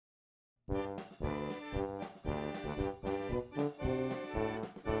Hey,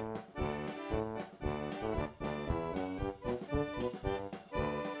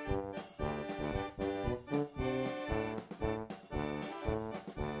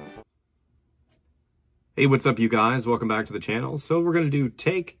 what's up, you guys? Welcome back to the channel. So we're going to do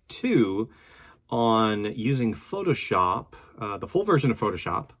take 2 on using Photoshop, the full version of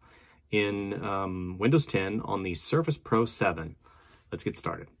Photoshop in Windows 10 on the Surface Pro 7. Let's get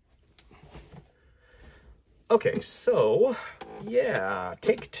started. Okay, so yeah,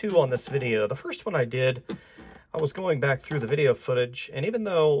 take 2 on this video. The first one I did, I was going back through the video footage, and even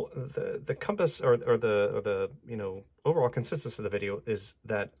though the compass or the overall consistency of the video is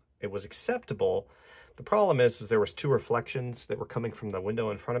that it was acceptable, the problem is there was 2 reflections that were coming from the window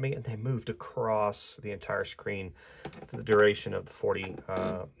in front of me, and they moved across the entire screen for the duration of the 40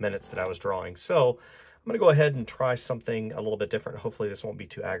 minutes that I was drawing. So I'm going to go ahead and try something a little bit different. Hopefully this won't be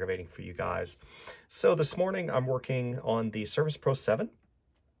too aggravating for you guys. So this morning I'm working on the Surface Pro 7.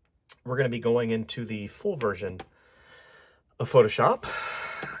 We're going to be going into the full version of Photoshop.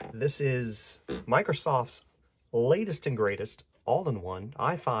 This is Microsoft's latest and greatest all-in-one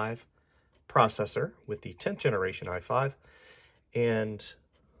i5 processor with the 10th generation i5 and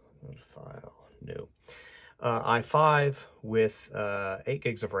file new i5 with 8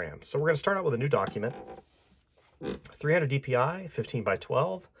 gigs of RAM. So we're going to start out with a new document, 300 DPI, 15 by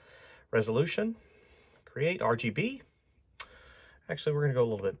 12 resolution, create RGB. Actually, we're going to go a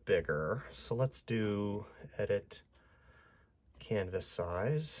little bit bigger. So let's do edit canvas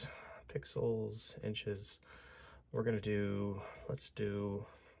size, pixels, inches. We're going to do, let's do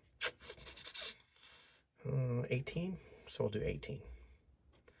 18, so we'll do 18.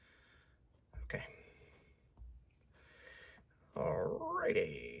 Okay.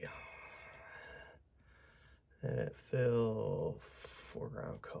 Alrighty. Edit fill,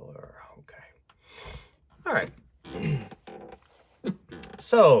 foreground color. Okay. All right.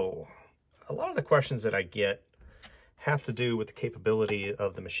 So, a lot of the questions that I get have to do with the capability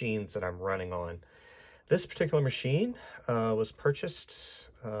of the machines that I'm running on. This particular machine was purchased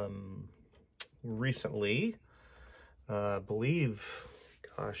recently, I believe,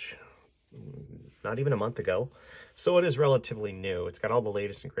 gosh, not even a month ago. So it is relatively new. It's got all the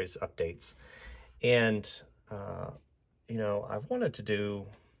latest and greatest updates. And, I've wanted to do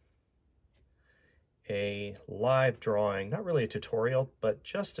a live drawing, not really a tutorial, but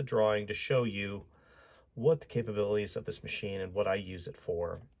just a drawing to show you what the capabilities of this machine and what I use it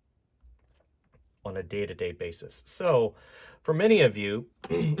for on a day-to-day basis. So for many of you,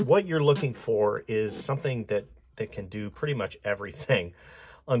 what you're looking for is something that can do pretty much everything.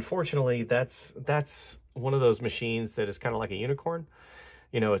 Unfortunately, that's one of those machines that is kind of like a unicorn.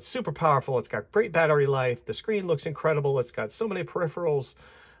 It's super powerful. It's got great battery life. The screen looks incredible. It's got so many peripherals,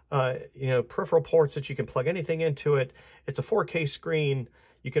 peripheral ports that you can plug anything into it. It's a 4K screen.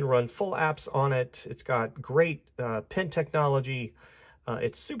 You can run full apps on it. It's got great pen technology.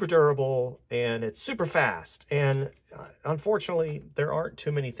 It's super durable and it's super fast. And unfortunately, there aren't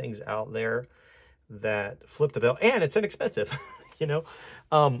too many things out there that flip the bill, and it's inexpensive.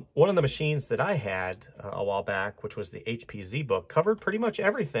 One of the machines that I had a while back, which was the HP ZBook, covered pretty much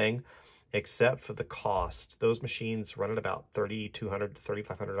everything except for the cost. Those machines run at about $3,200 to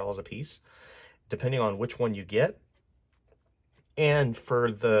 $3,500 a piece, depending on which one you get. And for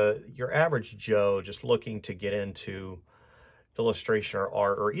your average Joe just looking to get into illustration or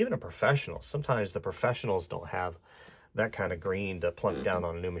art, or even a professional, sometimes the professionals don't have that kind of green to plunk down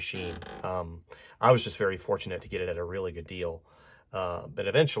on a new machine. I was just very fortunate to get it at a really good deal. But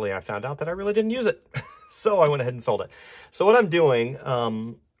eventually I found out that I really didn't use it. So I went ahead and sold it. So what I'm doing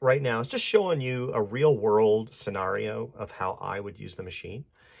right now is just showing you a real world scenario of how I would use the machine.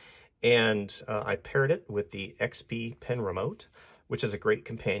 And I paired it with the XP pen remote, which is a great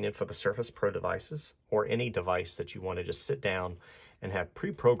companion for the Surface Pro devices, or any device that you want to just sit down and have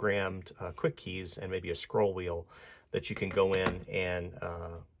pre-programmed quick keys and maybe a scroll wheel that you can go in and,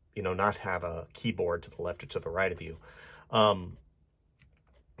 not have a keyboard to the left or to the right of you.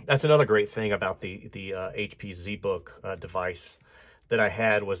 That's another great thing about the HP ZBook device that I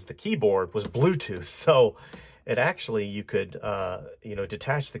had, was the keyboard was Bluetooth. So it actually, you could,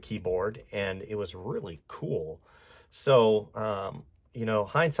 detach the keyboard, and it was really cool. So,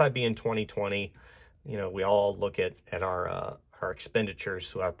 hindsight being 2020, we all look at our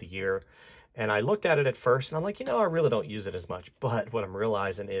expenditures throughout the year. And I looked at it at first and I'm like, I really don't use it as much. But what I'm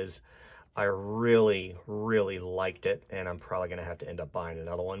realizing is I really, really liked it, and I'm probably going to have to end up buying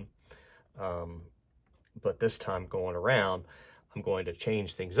another one. But this time going around, I'm going to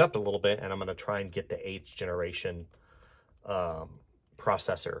change things up a little bit, and I'm going to try and get the 8th generation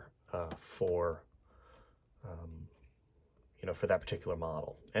processor for you know, for that particular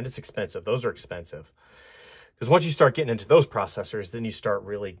model. And it's expensive. Those are expensive. Because once you start getting into those processors, then you start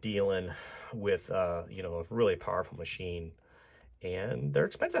really dealing with, you know, a really powerful machine. And they're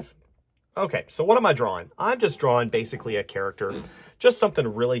expensive. Okay, so what am I drawing? I'm just drawing basically a character. Just something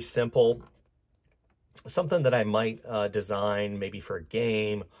really simple. Something that I might design maybe for a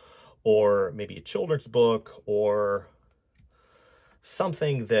game, or maybe a children's book, or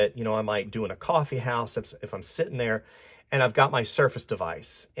something that, you know, I might do in a coffee house if I'm sitting there and I've got my Surface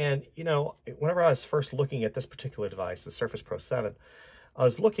device. And, you know, whenever I was first looking at this particular device, the Surface Pro 7, I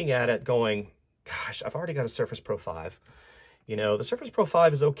was looking at it going, gosh, I've already got a Surface Pro 5. You know, the Surface Pro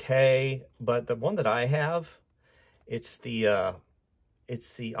 5 is okay, but the one that I have, it's the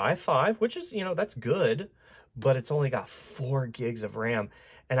i5, which is, you know, that's good, but it's only got 4 gigs of RAM.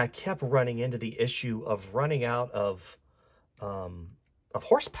 And I kept running into the issue of running out of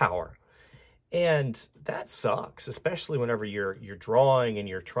horsepower. And that sucks, especially whenever you're drawing and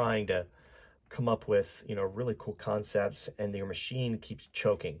you're trying to come up with, you know, really cool concepts and your machine keeps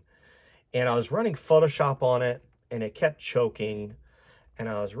choking. And I was running Photoshop on it and it kept choking and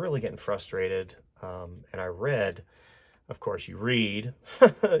I was really getting frustrated. And I read, of course you read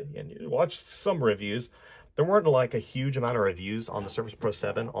and you watch some reviews. There weren't like a huge amount of reviews on the Surface Pro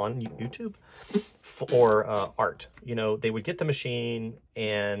 7 on YouTube for art. You know, they would get the machine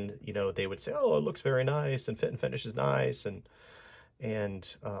and, you know, they would say, oh, it looks very nice and fit and finish is nice.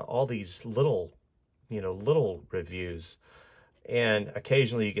 And all these little, you know, little reviews. And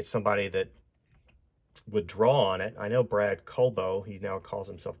occasionally you get somebody that would draw on it. I know Brad Colbo, he now calls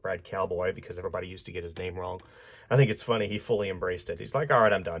himself Brad Cowboy because everybody used to get his name wrong. I think it's funny, he fully embraced it. He's like, all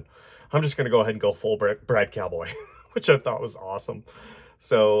right, I'm done. I'm just going to go ahead and go full Brad Cowboy, which I thought was awesome.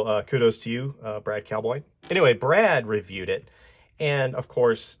 So kudos to you, Brad Cowboy. Anyway, Brad reviewed it. And of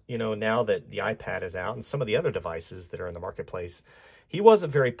course, you know, now that the iPad is out and some of the other devices that are in the marketplace, he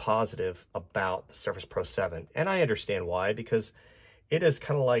wasn't very positive about the Surface Pro 7. And I understand why, because it is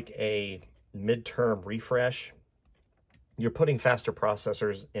kind of like a midterm refresh. You're putting faster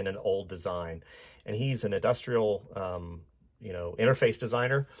processors in an old design. And he's an industrial, you know, interface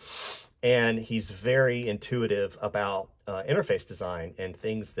designer. And he's very intuitive about interface design and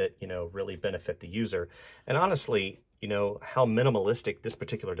things that, you know, really benefit the user. And honestly, you know, how minimalistic this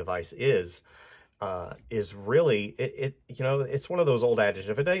particular device is really, you know, it's one of those old adages.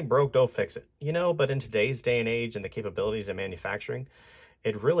 If it ain't broke, don't fix it. You know, but in today's day and age and the capabilities of manufacturing,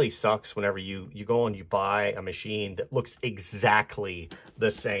 it really sucks whenever you go and you buy a machine that looks exactly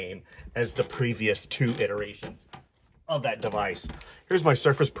the same as the previous 2 iterations of that device. Here's my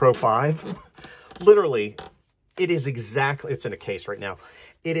Surface Pro 5. Literally, it is exactly, it's in a case right now.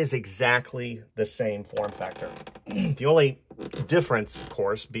 It is exactly the same form factor. The only difference, of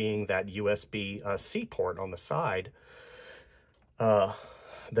course, being that USB-C port on the side that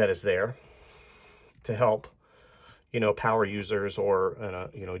is there to help, you know, power users or,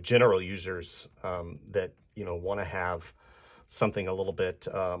 you know, general users that, you know, want to have something a little bit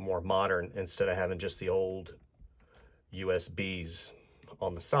more modern instead of having just the old USBs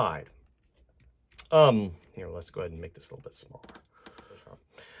on the side. Here, let's go ahead and make this a little bit smaller.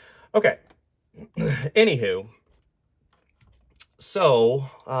 Okay. Anywho, so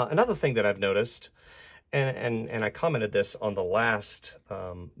another thing that I've noticed, and I commented this on the last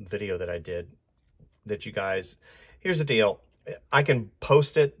video that I did, that you guys, here's the deal. I can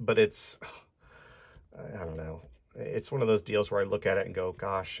post it, but it's, I don't know. It's one of those deals where I look at it and go,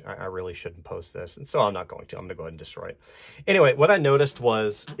 gosh, I really shouldn't post this. And so I'm not going to. I'm going to go ahead and destroy it. Anyway, what I noticed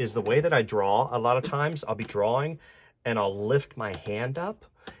is the way that I draw, a lot of times I'll be drawing and I'll lift my hand up.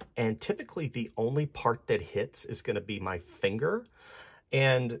 And typically the only part that hits is going to be my finger.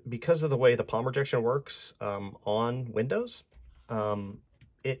 And because of the way the palm rejection works on Windows,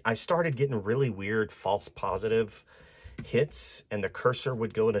 I started getting really weird false positive hits and the cursor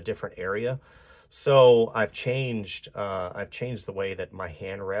would go in a different area. So I've changed the way that my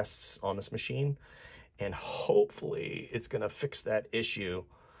hand rests on this machine, and hopefully it's going to fix that issue.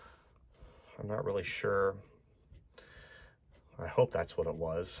 I'm not really sure. I hope that's what it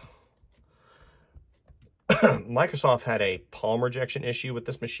was. Microsoft had a palm rejection issue with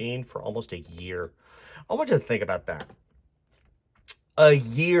this machine for almost a year. I want you to think about that. A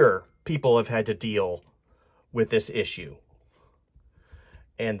year people have had to deal with this issue.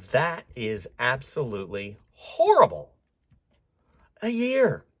 And that is absolutely horrible. A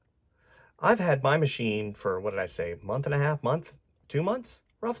year. I've had my machine for, what did I say, month and a half, 2 months,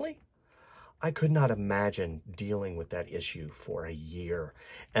 roughly? I could not imagine dealing with that issue for a year.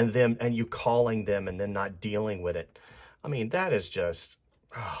 And you calling them and then not dealing with it. I mean, that is just,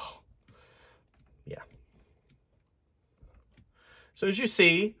 oh. Yeah. So as you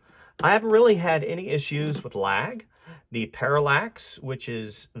see, I haven't really had any issues with lag. The parallax, which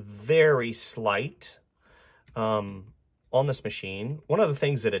is very slight on this machine, one of the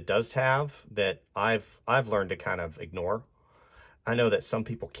things that it does have that I've learned to kind of ignore. I know that some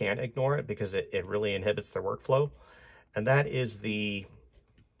people can't ignore it because it really inhibits their workflow, and that is the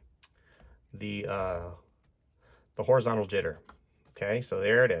horizontal jitter. Okay, so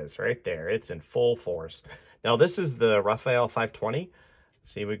there it is, right there. It's in full force. Now this is the Raphael 520.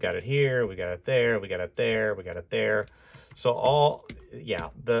 See, we've got it here, we got it there, we got it there, we got it there. So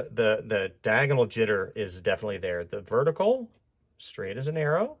the diagonal jitter is definitely there. The vertical, straight as an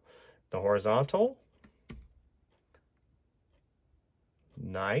arrow. The horizontal,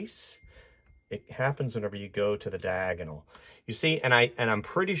 nice. It happens whenever you go to the diagonal. You see, and I'm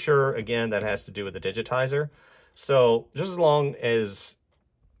pretty sure, again, that has to do with the digitizer. So just as long as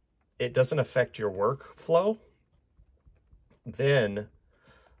it doesn't affect your workflow, then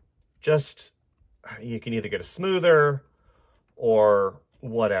just, you can either get a smoother or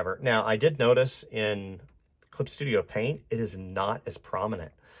whatever. Now, I did notice in Clip Studio Paint, it is not as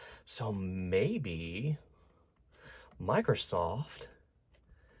prominent. So maybe Microsoft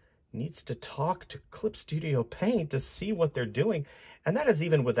needs to talk to Clip Studio Paint to see what they're doing. And that is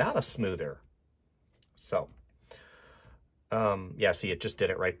even without a smoother. So, yeah, see, it just did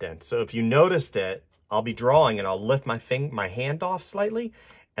it right then. So if you noticed it, I'll be drawing and I'll lift my hand off slightly,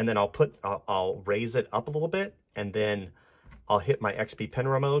 and then I'll raise it up a little bit, and then I'll hit my XP pen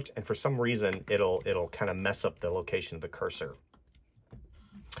remote, and for some reason it'll kind of mess up the location of the cursor.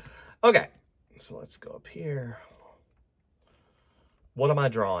 Okay, so let's go up here. What am I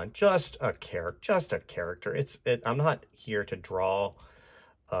drawing? Just a character. I'm not here to draw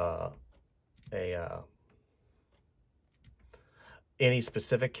any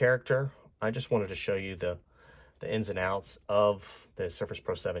specific character. I just wanted to show you the ins and outs of the Surface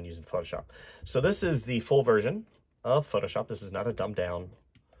Pro 7 using Photoshop. So this is the full version of Photoshop. This is not a dumbed down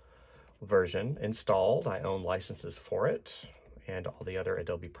version installed. I own licenses for it and all the other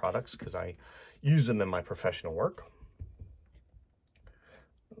Adobe products because I use them in my professional work.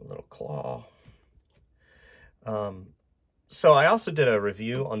 A little claw. So I also did a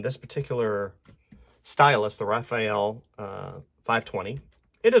review on this particular stylus, the Raphael 520.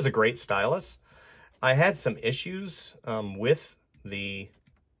 It is a great stylus. I had some issues with the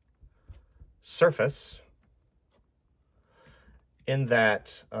Surface in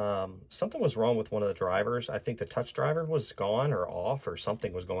that something was wrong with one of the drivers. I think the touch driver was gone or off, or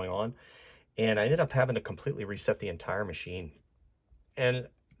something was going on. And I ended up having to completely reset the entire machine. And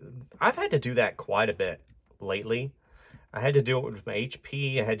I've had to do that quite a bit lately. I had to do it with my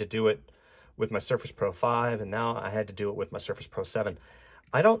HP. I had to do it with my Surface Pro 5. And now I had to do it with my Surface Pro 7.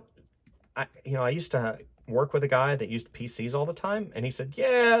 I used to work with a guy that used PCs all the time. And he said,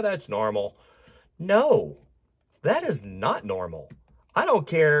 yeah, that's normal. No, that is not normal. I don't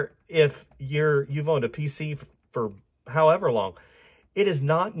care if you've owned a PC for however long. It is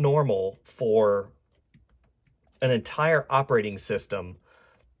not normal for an entire operating system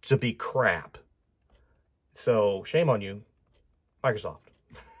to be crap. So shame on you, Microsoft.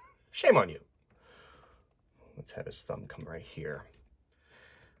 Shame on you. Let's have his thumb come right here.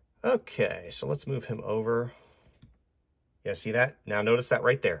 Okay, so let's move him over. Yeah, see that? Now notice that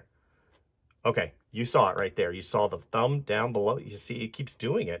right there. Okay, you saw it right there. You saw the thumb down below. You see it keeps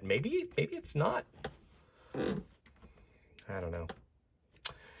doing it. Maybe it's not. I don't know.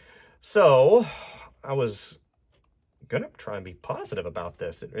 So I was gonna try and be positive about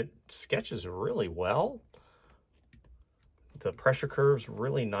this. It sketches really well. The pressure curve's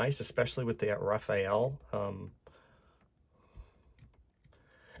really nice, especially with the Raphael.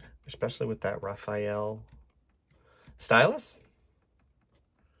 Especially with that Raphael stylus.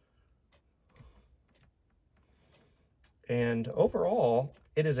 And overall,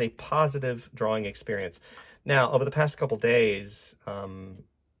 it is a positive drawing experience. Now, over the past couple days,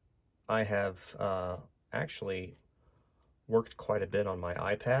 I have actually worked quite a bit on my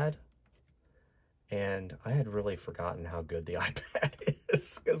iPad, and I had really forgotten how good the iPad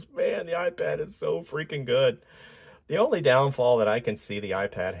is, because man, the iPad is so freaking good. The only downfall that I can see the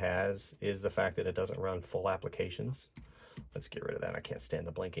iPad has is the fact that it doesn't run full applications. Let's get rid of that. I can't stand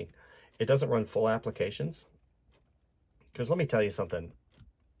the blinking. It doesn't run full applications. Because let me tell you something.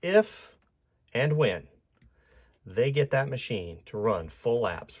 If and when they get that machine to run full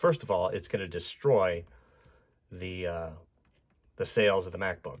apps, first of all, it's going to destroy the sales of the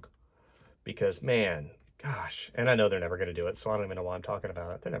MacBook. Because, man, gosh, and I know they're never going to do it, so I don't even know why I'm talking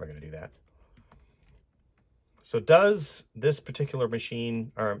about it. They're never going to do that. So does this particular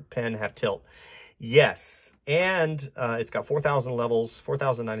machine or pen have tilt? Yes, and it's got 4,000 levels,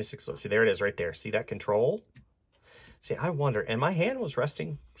 4,096. See, there it is right there. See that control? See, I wonder, and my hand was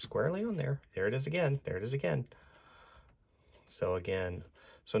resting squarely on there. There it is again. There it is again. So again,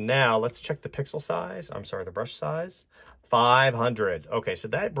 so now let's check the pixel size. I'm sorry, the brush size. 500. Okay, so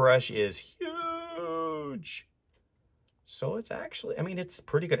that brush is huge. So it's actually, I mean, it's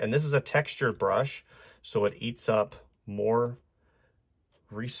pretty good. And this is a textured brush, so it eats up more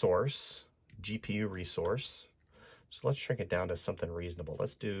resource, GPU resource. So let's shrink it down to something reasonable.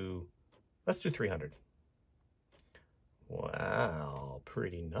 Let's do 300. Wow,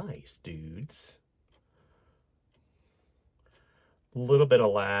 pretty nice, dudes. A little bit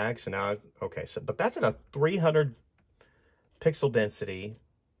of lag, so now, okay, so, but that's at a 300 pixel density.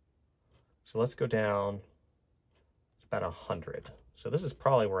 So let's go down about 100. So this is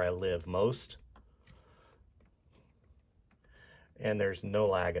probably where I live most. And there's no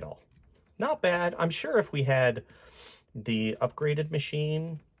lag at all. Not bad. I'm sure if we had the upgraded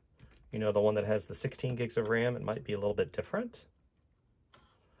machine, you know, the one that has the 16 gigs of RAM, it might be a little bit different.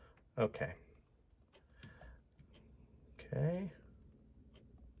 Okay. Okay.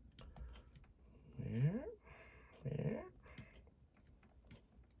 Yeah.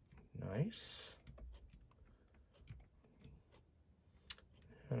 Nice.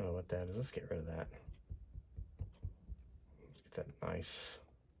 I don't know what that is. Let's get rid of that. Let's get that nice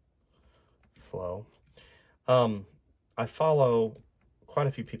flow. I follow quite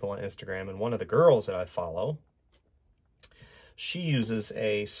a few people on Instagram, and one of the girls that I follow, she uses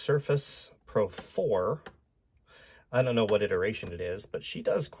a Surface Pro 4. I don't know what iteration it is, but she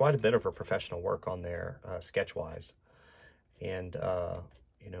does quite a bit of her professional work on there, sketch-wise. And,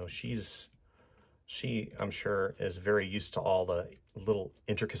 you know, she, I'm sure, is very used to all the little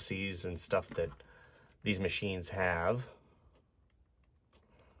intricacies and stuff that these machines have.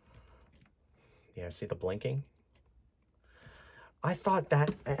 Yeah, see the blinking? I thought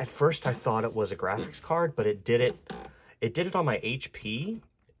that, at first I thought it was a graphics card, but it did it on my HP,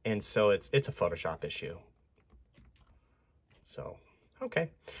 and so it's a Photoshop issue. So,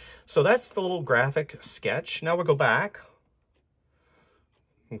 okay. So that's the little graphic sketch. Now we'll go back.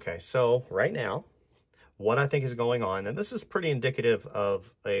 Okay, so right now, what I think is going on, and this is pretty indicative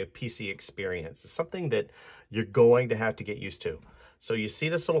of a PC experience. It's something that you're going to have to get used to. So you see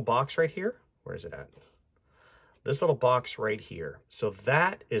this little box right here? Where is it at? This little box right here. So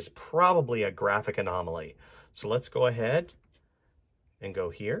that is probably a graphic anomaly. So let's go ahead and go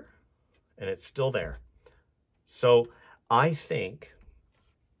here, and it's still there. So I think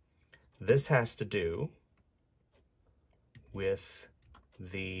this has to do with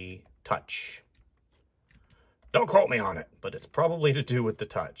the touch. Don't quote me on it, but it's probably to do with the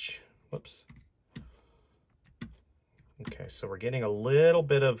touch. Whoops. Okay, so we're getting a little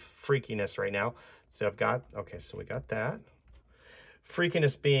bit of freakiness right now. So I've got, okay, so we got that.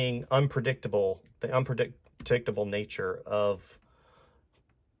 Freakiness being unpredictable, the unpredictable nature of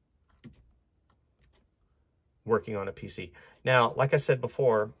working on a PC. Now, like I said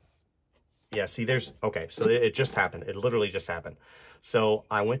before, yeah, see there's, okay, so it just happened. It literally just happened. So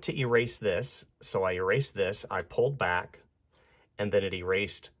I went to erase this. So I erased this, I pulled back, and then it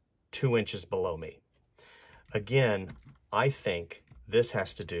erased 2 inches below me. Again, I think this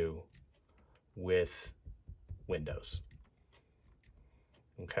has to do with Windows.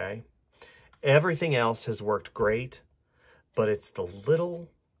 Okay? Everything else has worked great, but it's the little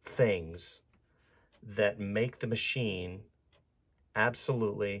things that make the machine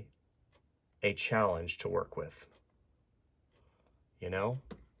absolutely a challenge to work with. You know?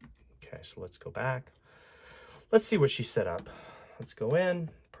 Okay, so let's go back. Let's see what she set up. Let's go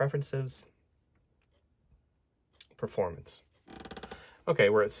in, preferences, performance. Okay,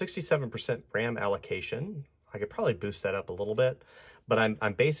 we're at 67% RAM allocation. I could probably boost that up a little bit, but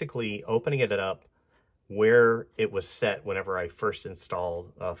I'm basically opening it up where it was set whenever I first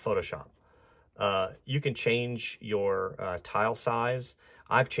installed Photoshop. You can change your tile size.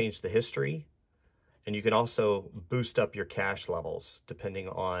 I've changed the history, and you can also boost up your cache levels depending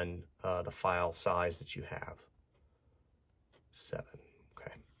on the file size that you have. 7,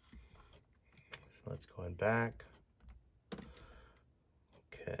 okay. So let's go on back.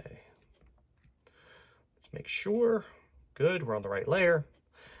 Okay. Let's make sure. Good, we're on the right layer.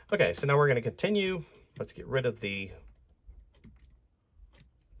 Okay, so now we're going to continue. Let's get rid of the...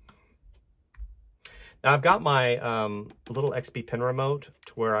 Now I've got my little XP pen remote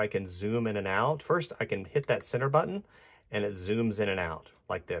to where I can zoom in and out. First, I can hit that center button and it zooms in and out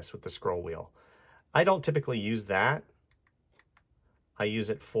like this with the scroll wheel. I don't typically use that. I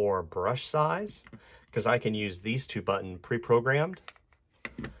use it for brush size because I can use these two buttons pre-programmed.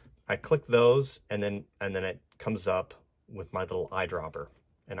 I click those and then it comes up with my little eyedropper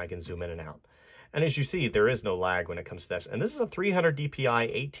and I can zoom in and out. And as you see, there is no lag when it comes to this. And this is a 300 DPI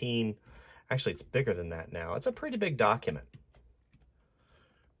 18, actually it's bigger than that now. It's a pretty big document.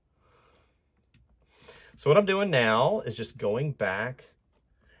 So what I'm doing now is just going back,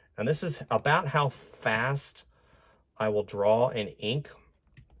 and this is about how fast I will draw in ink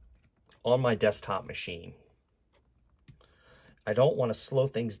on my desktop machine. I don't want to slow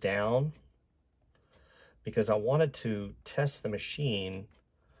things down because I wanted to test the machine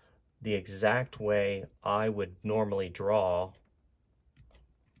the exact way I would normally draw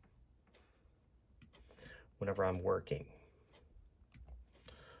whenever I'm working.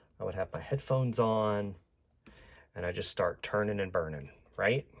 I would have my headphones on and I just start turning and burning,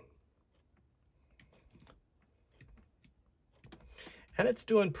 right? And it's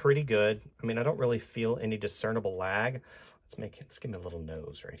doing pretty good. I mean, I don't really feel any discernible lag. Let's give me a little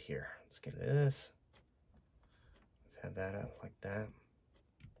nose right here. Let's get this. Have that up like that.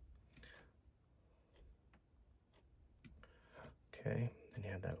 Okay, then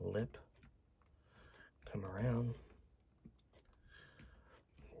you have that lip come around.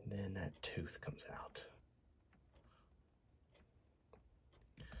 And then that tooth comes out.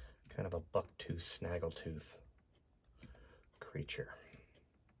 Kind of a bucktooth, snaggletooth creature.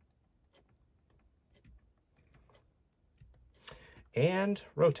 And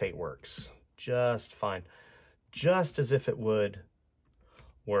rotate works just fine. Just as if it would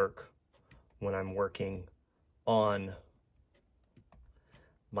work when I'm working on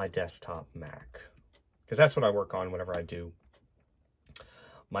my desktop Mac. Because that's what I work on whenever I do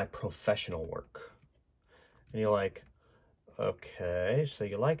my professional work. And you're like, okay, so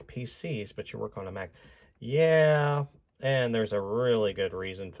you like PCs, but you work on a Mac. Yeah, and there's a really good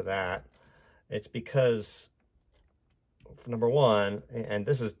reason for that. It's because, number one, and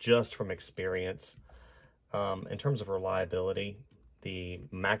this is just from experience, in terms of reliability, the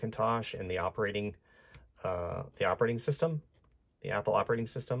Macintosh and the operating system, the Apple operating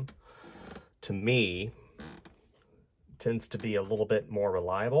system, to me, tends to be a little bit more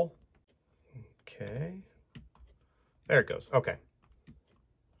reliable. Okay. There it goes. Okay.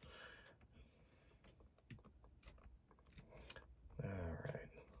 All right.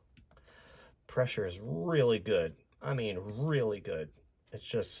 Pressure is really good. I mean, really good. It's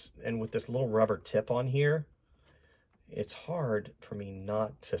just, and with this little rubber tip on here, it's hard for me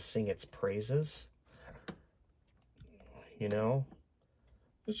not to sing its praises. You know?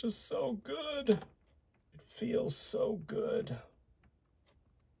 It's just so good. It feels so good.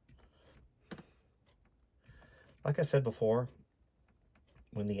 Like I said before,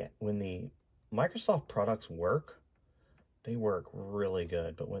 when the Microsoft products work, they work really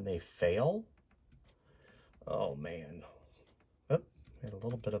good. But when they fail, oh man. Oh, had a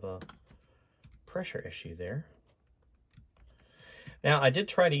little bit of a pressure issue there. Now, I did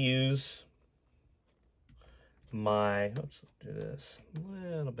try to use my, oops, let's do this a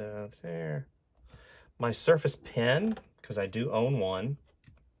little bit out there. My Surface Pen, because I do own one.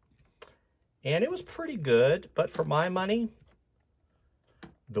 And it was pretty good, but for my money,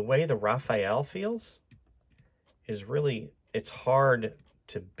 the way the Raphael feels is really, it's hard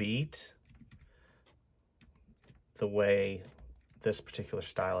to beat the way this particular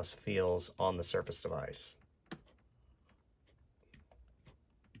stylus feels on the Surface device.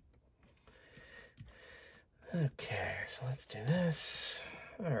 Okay, so let's do this.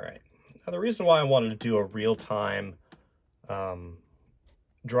 All right. Now, the reason why I wanted to do a real-time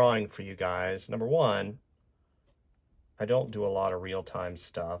drawing for you guys, number one, I don't do a lot of real-time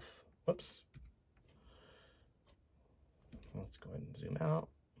stuff. Whoops. Let's go ahead and zoom out.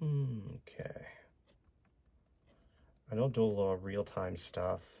 Okay. I don't do a lot of real-time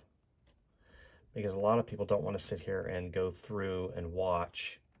stuff because a lot of people don't want to sit here and go through and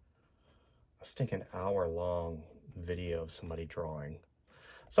watch a stinking hour-long video of somebody drawing.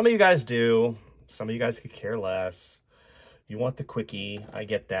 Some of you guys do. Some of you guys could care less. You want the quickie. I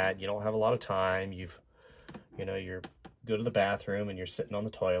get that. You don't have a lot of time. You go to the bathroom and you're sitting on the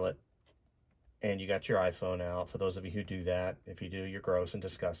toilet and you got your iPhone out. For those of you who do that, if you do, you're gross and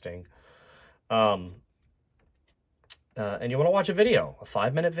disgusting. And you want to watch a video, a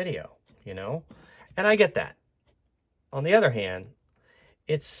 5-minute video, you know? And I get that. On the other hand,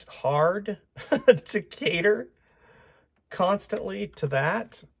 it's hard to cater constantly to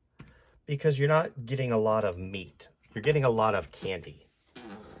that because you're not getting a lot of meat. You're getting a lot of candy.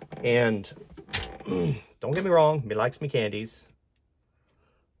 And don't get me wrong, me likes me candies.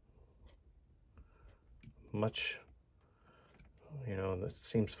 You know, it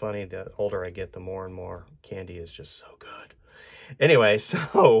seems funny. The older I get, the more and more candy is just so good. Anyway,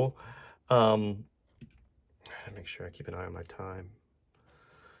 so make sure I keep an eye on my time.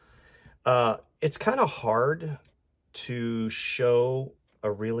 It's kind of hard to show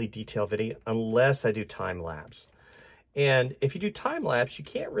a really detailed video unless I do time lapse. And if you do time lapse, you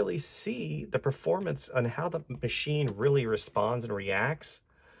can't really see the performance on how the machine really responds and reacts.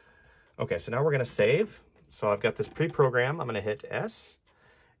 Okay, so now we're going to save. So I've got this pre-program. I'm going to hit S.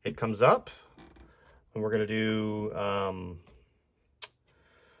 It comes up, and we're going to do, let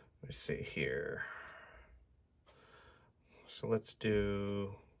me see here. So let's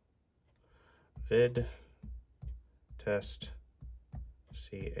do vid test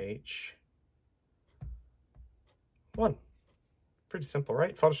ch1. Pretty simple,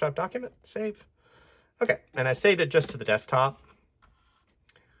 right? Photoshop document, save. Okay, and I saved it just to the desktop.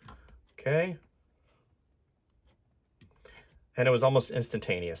 Okay. And it was almost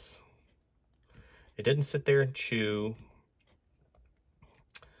instantaneous. It didn't sit there and chew.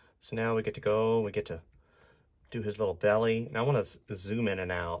 So now we get to go, we get to do his little belly. Now I want to zoom in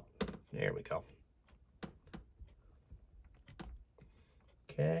and out. There we go.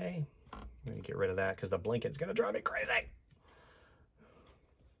 Okay, I'm gonna get rid of that because the blinking's gonna drive me crazy.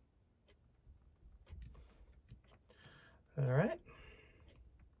 All right.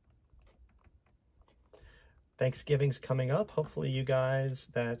 Thanksgiving's coming up. Hopefully you guys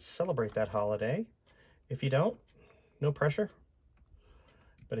that celebrate that holiday. If you don't, no pressure.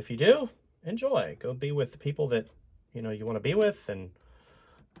 But if you do, enjoy. Go be with the people that, you know, you want to be with, and,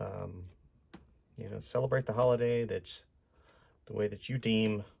 you know, celebrate the holiday that's the way that you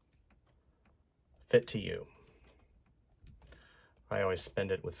deem fit to you. I always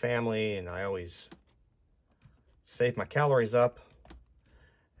spend it with family, and I always save my calories up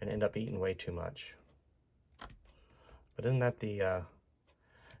and end up eating way too much. But isn't that the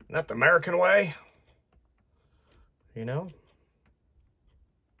American way? You know?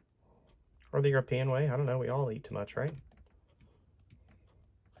 Or the European way? I don't know. We all eat too much, right?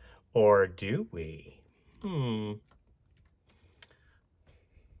 Or do we?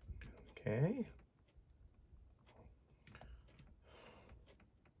 Okay.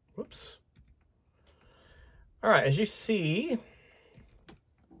 Whoops. All right, as you see,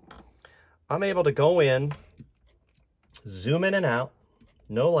 I'm able to go in, zoom in and out,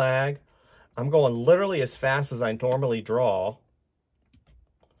 no lag. I'm going literally as fast as I normally draw.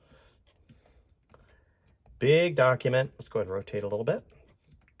 Big document. Let's go ahead and rotate a little bit.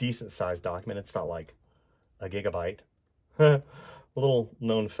 Decent sized document. It's not like a gigabyte. A little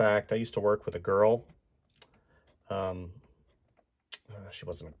known fact, I used to work with a girl. She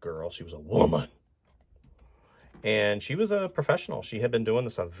wasn't a girl, she was a woman. And she was a professional. She had been doing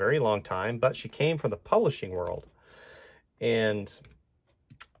this a very long time, but she came from the publishing world. And,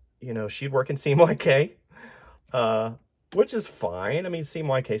 you know, she'd work in CMYK, which is fine. I mean,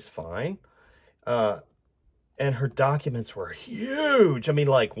 CMYK's fine. And her documents were huge. I mean,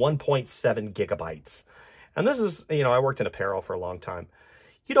 like 1.7 gigabytes. And this is, you know, I worked in apparel for a long time.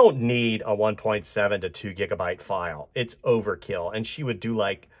 You don't need a 1.7 to 2 gigabyte file. It's overkill. And she would do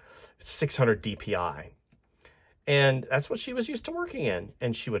like 600 DPI. And that's what she was used to working in.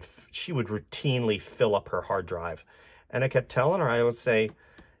 And she would routinely fill up her hard drive. And I kept telling her, I would say,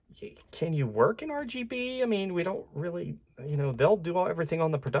 can you work in RGB? I mean, we don't really, you know, they'll do everything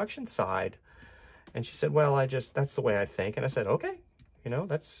on the production side. And she said, well, that's the way I think. And I said, okay, you know,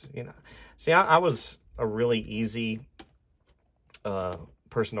 that's, you know. See, I was a really easy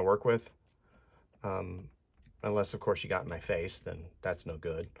person to work with. Unless, of course, you got in my face, then that's no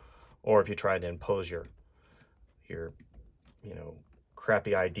good. Or if you tried to impose your you know,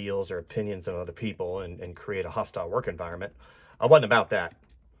 crappy ideals or opinions on other people and create a hostile work environment. I wasn't about that.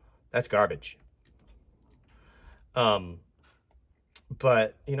 That's garbage. But,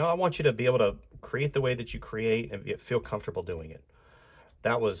 you know, I want you to be able to create the way that you create and feel comfortable doing it.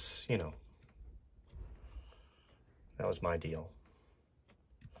 That was, you know, that was my deal.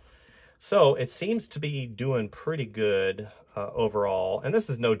 So it seems to be doing pretty good overall. And this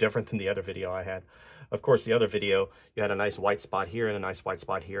is no different than the other video I had. Of course, the other video, you had a nice white spot here and a nice white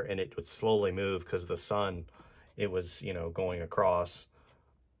spot here, and it would slowly move because the sun, it was, you know, going across.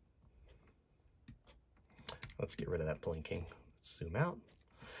 Let's get rid of that blinking. Let's zoom out.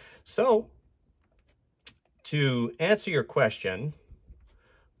 So, to answer your question,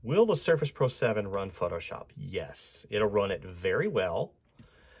 will the Surface Pro 7 run Photoshop? Yes, it'll run it very well,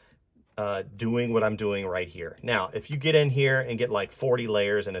 doing what I'm doing right here. Now, if you get in here and get like 40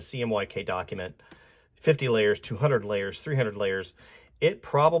 layers in a CMYK document, 50 layers, 200 layers, 300 layers, it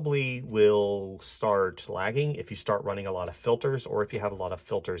probably will start lagging if you start running a lot of filters or if you have a lot of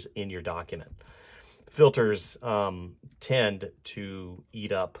filters in your document. Filters tend to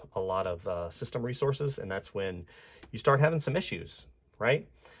eat up a lot of system resources, and that's when you start having some issues, right?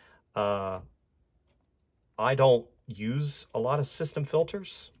 I don't use a lot of system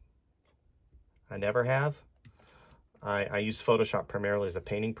filters. I never have. I use Photoshop primarily as a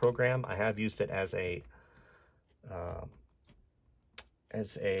painting program. I have used it as a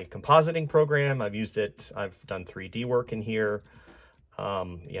compositing program. I've used it. I've done 3D work in here.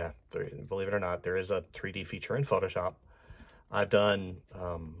 Yeah, believe it or not, there is a 3D feature in Photoshop. I've done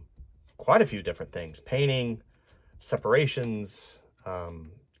quite a few different things: painting, separations,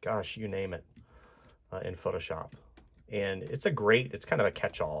 gosh, you name it, in Photoshop. And it's kind of a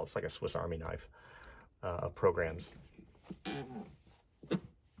catch-all. It's like a Swiss Army knife of programs.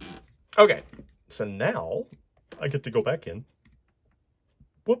 Okay, so now I get to go back in.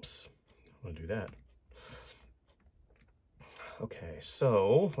 Whoops, I want to do that. Okay,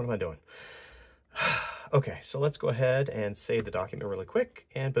 so what am I doing? Okay, so let's go ahead and save the document really quick,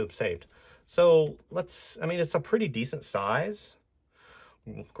 and boom, saved. So it's a pretty decent size.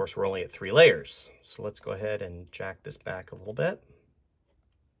 Of course, we're only at 3 layers. So let's go ahead and jack this back a little bit.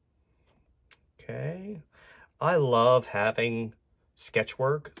 Okay, I love having sketch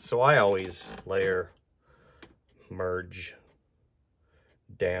work, so I always layer, merge,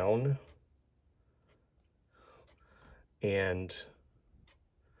 down, and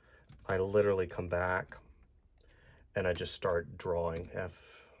I literally come back and I just start drawing F.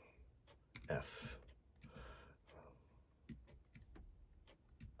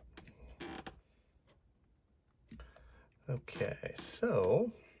 Okay,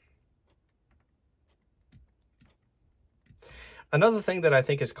 so another thing that I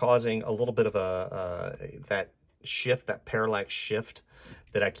think is causing a little bit of that parallax shift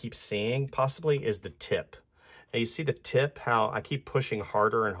that I keep seeing possibly is the tip. Now you see the tip, how I keep pushing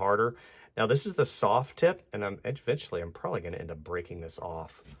harder and harder. Now this is the soft tip, and eventually I'm probably going to end up breaking this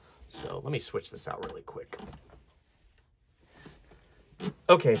off. So let me switch this out really quick.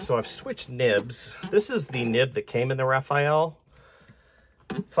 Okay, so I've switched nibs. This is the nib that came in the Raphael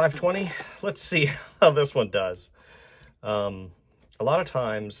 520. Let's see how this one does. A lot of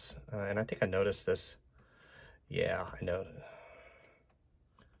times, and I think I noticed this. Yeah, I know.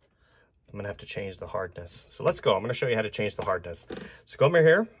 I'm going to have to change the hardness. So let's go. I'm going to show you how to change the hardness. So go over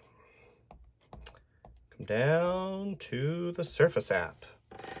here. Come down to the Surface app.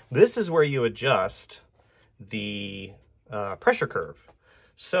 This is where you adjust the pressure curve.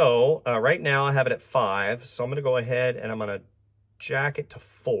 So right now I have it at 5. So I'm going to go ahead and I'm going to jack it to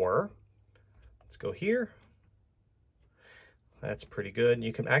 4. Let's go here. That's pretty good. And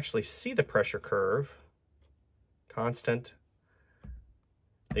you can actually see the pressure curve. Constant.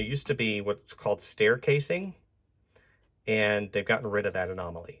 There used to be what's called staircasing, and they've gotten rid of that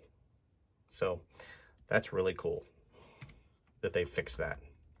anomaly. So that's really cool that they fixed that.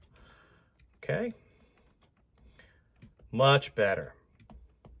 Okay. Much better.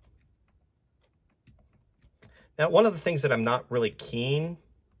 Now, one of the things that I'm not really keen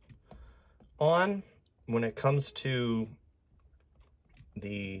on when it comes to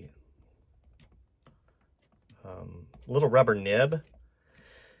the little rubber nib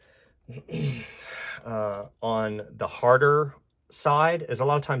on the harder side is a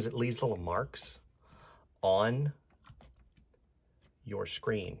lot of times it leaves little marks on your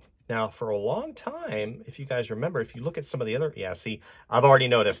screen. Now, for a long time, if you guys remember, if you look at some of the other, yeah, see, I've already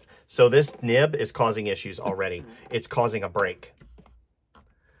noticed. So this nib is causing issues already. It's causing a break.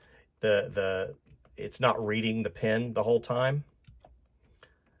 It's not reading the pen the whole time.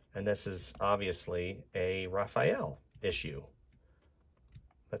 And this is obviously a Raphael issue.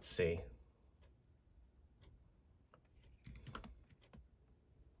 Let's see.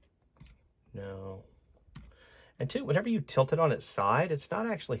 No. And two, whenever you tilt it on its side, it's not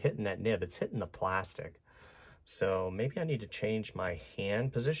actually hitting that nib, it's hitting the plastic. So maybe I need to change my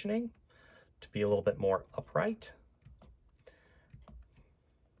hand positioning to be a little bit more upright.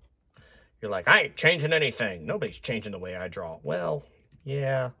 You're like, I ain't changing anything. Nobody's changing the way I draw. Well,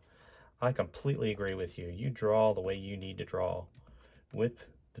 yeah, I completely agree with you. You draw the way you need to draw with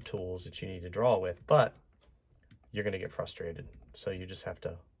the tools that you need to draw with, but you're going to get frustrated. So you just have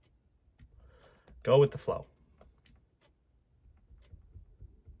to go with the flow.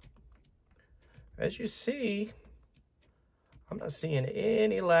 As you see, I'm not seeing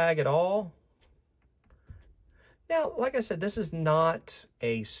any lag at all. Now, like I said, this is not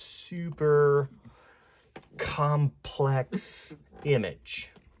a super complex image,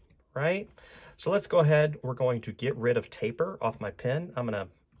 right? So let's go ahead. We're going to get rid of taper off my pen. I'm gonna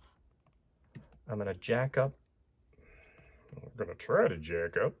jack up. We're gonna try to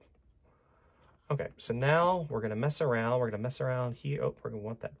jack up. Okay, so now we're gonna mess around. We're gonna mess around here. Oh, we're gonna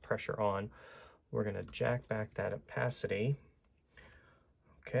want that pressure on. We're gonna jack back that opacity.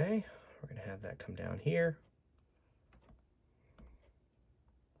 Okay, we're gonna have that come down here.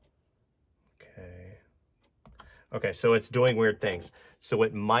 Okay. Okay, so it's doing weird things. So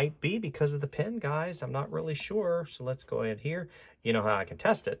it might be because of the pen, guys. I'm not really sure. So let's go ahead here. You know how I can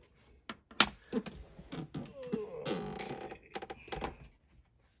test it.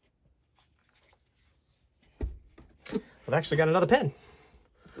 I've actually got another pen.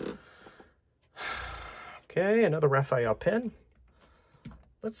 Okay, another Raphael pen.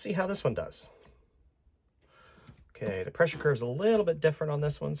 Let's see how this one does. Okay, the pressure curve is a little bit different on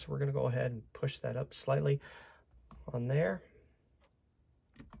this one, so we're going to go ahead and push that up slightly on there.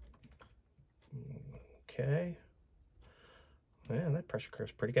 Okay. Man, that pressure curve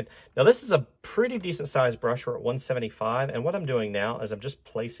is pretty good. Now, this is a pretty decent sized brush. We're at 175, and what I'm doing now is I'm just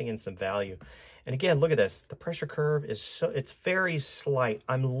placing in some value. And again, look at this. The pressure curve is it's very slight.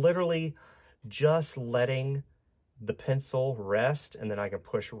 I'm literally just letting the pencil rest, and then I can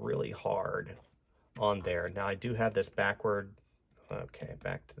push really hard on there. Now, I do have this backward. Okay,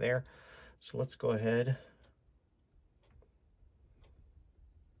 back to there. So let's go ahead.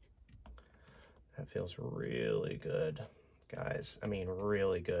 That feels really good, guys. I mean,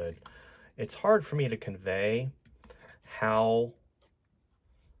 really good. It's hard for me to convey how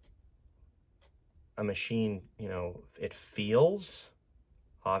a machine, you know, it feels,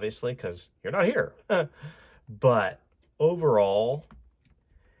 obviously, because you're not here. But overall,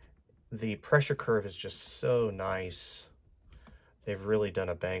 the pressure curve is just so nice. They've really done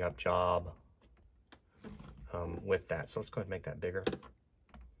a bang-up job with that. So let's go ahead and make that bigger.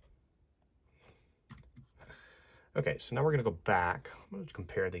 Okay, so now we're going to go back. I'm going to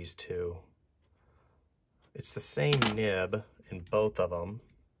compare these two. It's the same nib in both of them.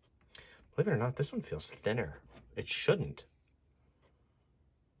 Believe it or not, this one feels thinner. It shouldn't.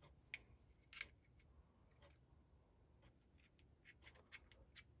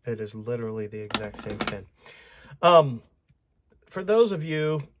 It is literally the exact same pen. For those of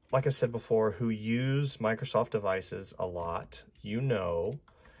you, like I said before, who use Microsoft devices a lot, you know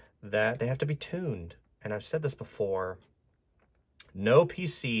that they have to be tuned. And I've said this before, no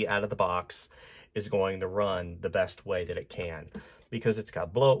PC out of the box is going to run the best way that it can, because it's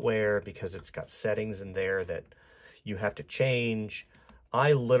got bloatware, because it's got settings in there that you have to change.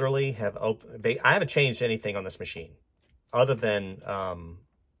 I literally have I haven't changed anything on this machine other than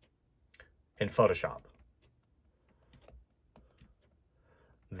in Photoshop.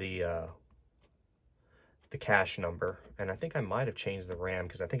 The cache number, and I think I might have changed the RAM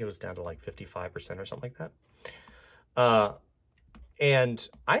because I think it was down to like 55% or something like that. And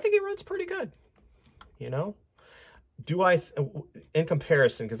I think it runs pretty good, you know. Do I, in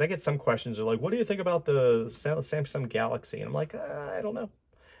comparison, because I get some questions, are like, what do you think about the Samsung Galaxy? And I'm like, I don't know.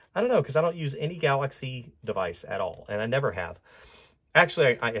 I don't know, because I don't use any Galaxy device at all, and I never have.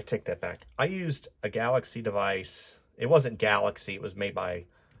 Actually, I take that back. I used a Galaxy device. It wasn't Galaxy. It was made by,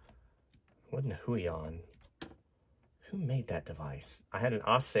 wasn't Huion. Who made that device? I had an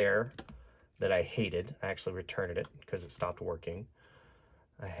Acer that I hated. I actually returned it because it stopped working.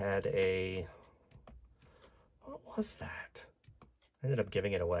 I had a, what was that? I ended up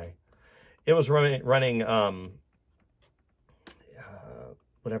giving it away. It was running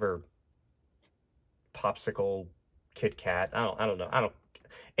whatever, Popsicle, Kit Kat. I don't know.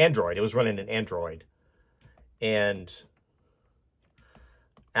 Android. It was running an Android. And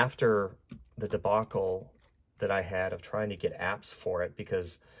after the debacle that I had of trying to get apps for it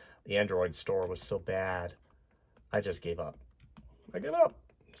because the Android store was so bad, I just gave up. I gave up.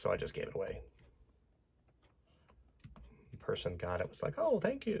 So I just gave it away. The person got it, was like, oh,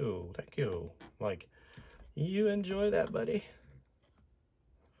 thank you. Thank you. I'm like, you enjoy that, buddy.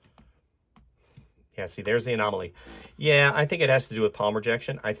 Yeah, see, there's the anomaly. Yeah, I think it has to do with palm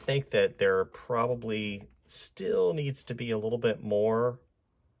rejection. I think that there probably still needs to be a little bit more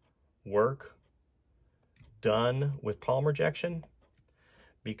work done with palm rejection,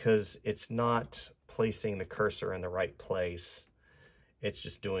 because it's not placing the cursor in the right place. It's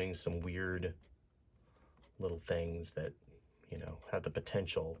just doing some weird little things that, you know, have the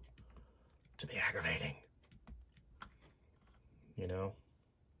potential to be aggravating, you know?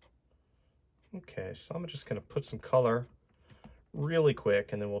 Okay, so I'm just gonna put some color really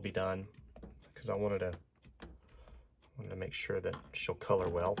quick and then we'll be done, because I wanted to make sure that she'll color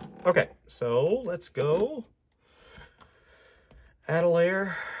well. Okay, so let's go add a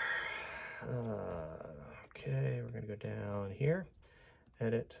layer. Okay, we're gonna go down here,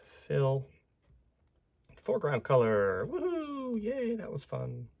 edit, fill, foreground color. Woohoo! Yay, that was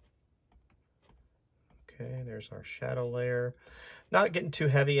fun. Okay, there's our shadow layer. Not getting too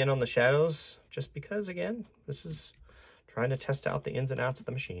heavy in on the shadows, just because, again, this is trying to test out the ins and outs of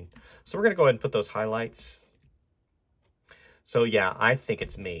the machine. So we're gonna go ahead and put those highlights. So yeah, I think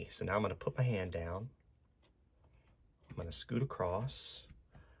it's me. So now I'm gonna put my hand down. I'm gonna scoot across.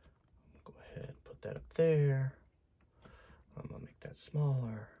 Go ahead and put that up there. I'm gonna make that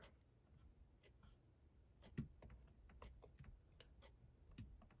smaller.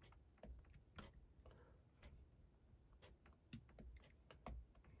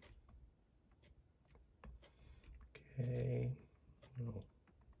 Okay, little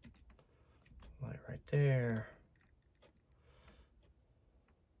light right there.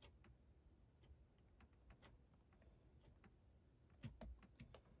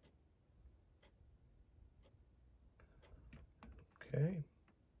 Okay.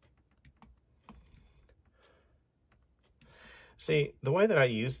 See, the way that I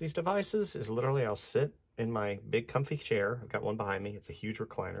use these devices is literally I'll sit in my big comfy chair. I've got one behind me. It's a huge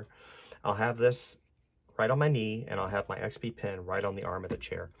recliner. I'll have this right on my knee, and I'll have my XP pen right on the arm of the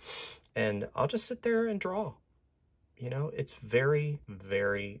chair. And I'll just sit there and draw. You know, it's very,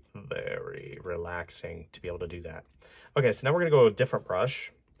 very, very relaxing to be able to do that. Okay, so now we're gonna go to a different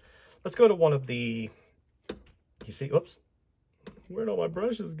brush. Let's go to one of the, you see, oops, where'd all my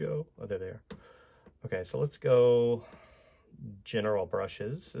brushes go? Oh, they're there. Okay, so let's go general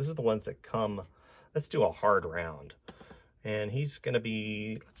brushes. This is the ones that come, let's do a hard round. And he's gonna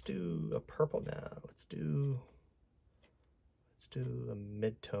be, let's do a purple now. Let's do a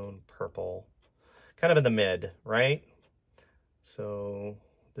mid-tone purple. Kind of in the mid, right? So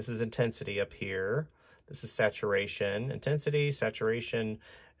this is intensity up here. This is saturation, intensity, saturation,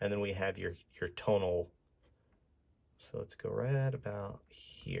 and then we have your tonal. So let's go right about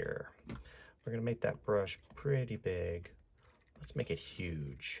here. We're gonna make that brush pretty big. Let's make it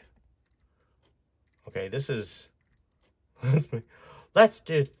huge. Okay, this is, let's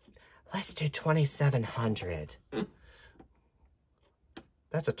do 2700.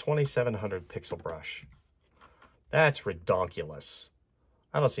 That's a 2700 pixel brush. That's redonkulous.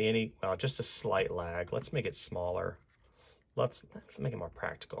 I don't see any, well, just a slight lag. Let's make it smaller. Let's make it more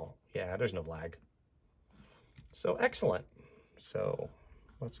practical. Yeah, there's no lag. So excellent. So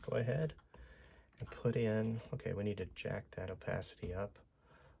let's go ahead and put in, okay, we need to jack that opacity up.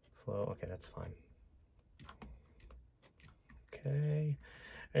 Flow, okay, that's fine. Okay,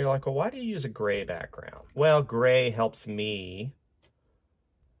 and you're like, well, why do you use a gray background? Well, gray helps me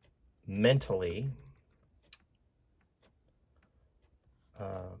mentally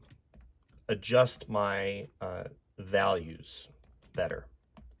adjust my values better.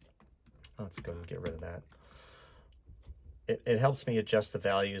 Let's go and get rid of that. It helps me adjust the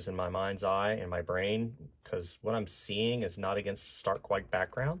values in my mind's eye and my brain, because what I'm seeing is not against a stark white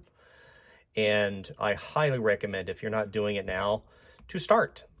background. And I highly recommend, if you're not doing it now, to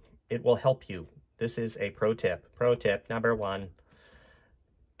start. It will help you. This is a pro tip. Pro tip number 1.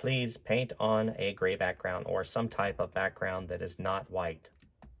 Please paint on a gray background or some type of background that is not white,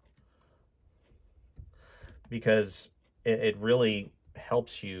 because it really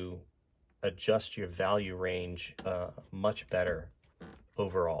helps you adjust your value range much better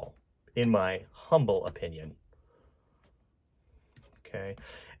overall, in my humble opinion. Okay,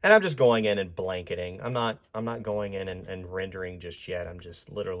 and I'm just going in and blanketing. I'm not going in and rendering just yet. I'm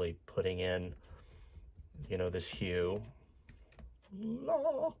just literally putting in, you know, this hue.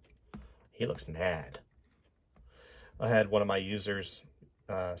 He looks mad. I had one of my users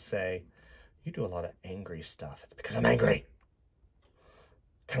say, you do a lot of angry stuff. It's because I'm angry.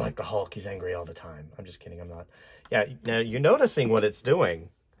 Kind of like the Hulk, he's angry all the time. I'm just kidding, I'm not. Yeah, now you're noticing what it's doing.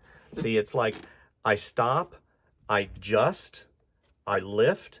 See, it's like I stop, I adjust, I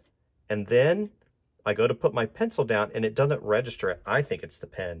lift, and then I go to put my pencil down and it doesn't register it. I think it's the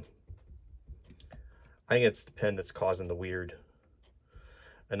pen. I think it's the pen that's causing the weird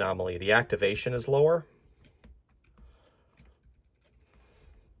anomaly. The activation is lower.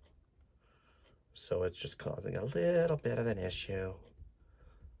 So it's just causing a little bit of an issue.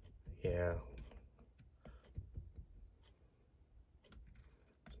 Yeah.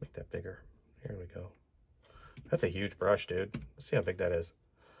 Let's make that bigger. Here we go. That's a huge brush, dude. Let's see how big that is.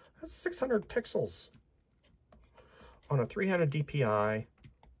 That's 600 pixels on a 300 DPI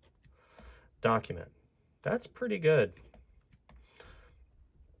document. That's pretty good.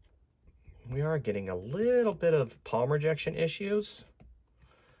 We are getting a little bit of palm rejection issues,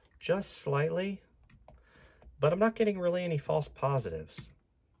 just slightly, but I'm not getting really any false positives.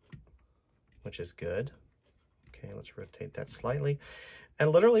 which is good. Okay, let's rotate that slightly.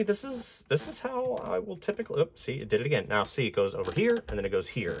 And literally this is how I will typically, oops, see, it did it again. Now see, it goes over here and then it goes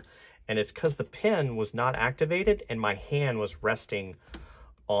here. And it's because the pen was not activated and my hand was resting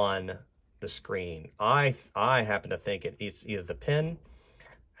on the screen. I happen to think it's either the pen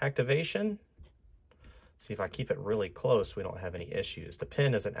activation. See, if I keep it really close, we don't have any issues. The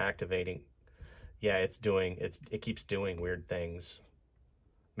pen isn't activating. Yeah, it keeps doing weird things.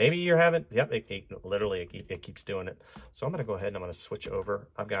 Maybe you're having, yep, literally it keeps doing it. So I'm gonna go ahead and I'm gonna switch over.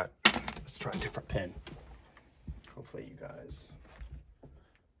 Let's try a different pen. Hopefully you guys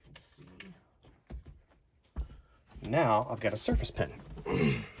can see. Now I've got a Surface pen.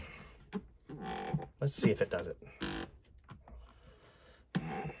 Let's see if it does it.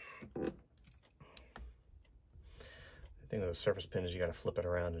 The thing with a Surface pen is you gotta flip it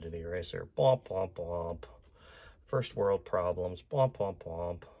around into the eraser. Bomp, bomp, bomp. First world problems. Bomp, bomp,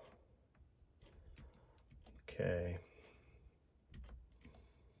 bomp. Okay.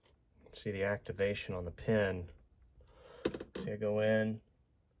 See the activation on the pen. See, I go in.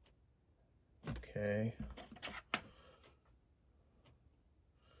 Okay.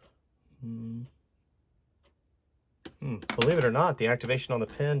 Believe it or not, the activation on the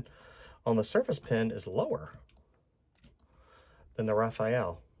pen, on the Surface pen, is lower than the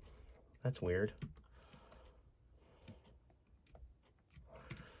Raphael. That's weird.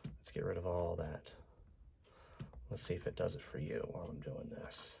 Let's get rid of all that. Let's see if it does it for you while I'm doing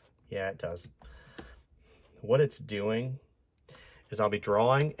this. Yeah, it does. What it's doing is I'll be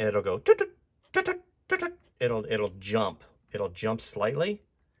drawing and it'll go, it'll jump. It'll jump slightly.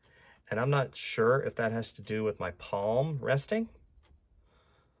 And I'm not sure if that has to do with my palm resting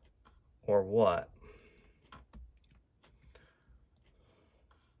or what.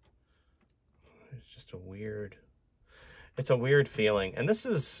 It's just it's a weird feeling. And this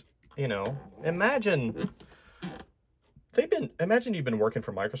is, you know, imagine you've been working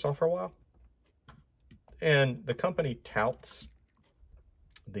for Microsoft for a while and the company touts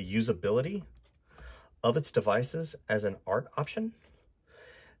the usability of its devices as an art option.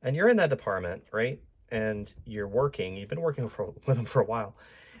 And you're in that department, right? And you've been working with them for a while.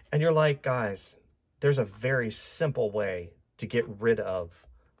 And you're like, guys, there's a very simple way to get rid of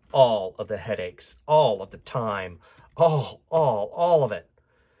all of the headaches, all of the time, all of it.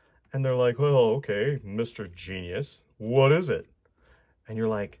 And they're like, well, okay, Mr. Genius, what is it? And you're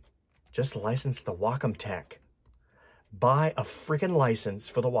like, just license the Wacom Tech. Buy a freaking license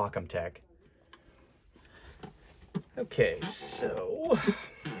for the Wacom Tech. Okay, so,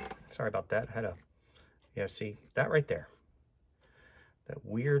 sorry about that. Yeah, see, that right there. That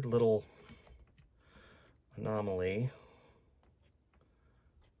weird little anomaly.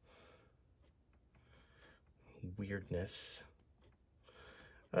 Weirdness.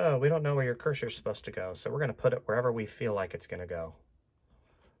 Oh, we don't know where your cursor's supposed to go, so we're going to put it wherever we feel like it's going to go.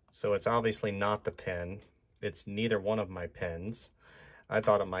 So it's obviously not the pen. It's neither one of my pens. I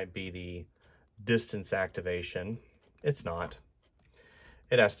thought it might be the distance activation. It's not.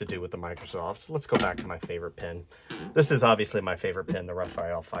 It has to do with the Microsoft. So let's go back to my favorite pen. This is obviously my favorite pen, the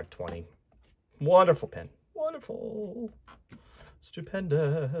Raphael 520. Wonderful pen. Wonderful.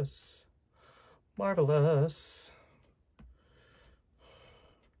 Stupendous. Marvelous.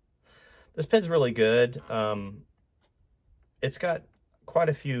 This pen's really good. It's got quite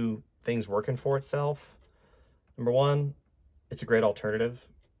a few things working for itself. Number one, it's a great alternative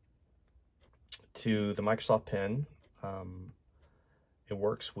to the Microsoft pen. It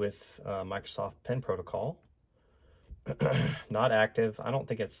works with Microsoft Pen Protocol. Not active. I don't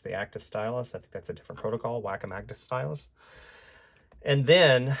think it's the active stylus. I think that's a different protocol, Wacom Active Stylus. And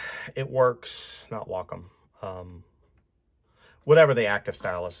then it works, not Wacom, whatever the active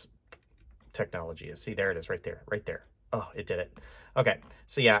stylus technology is. See, there it is right there, right there. Oh, it did it. Okay,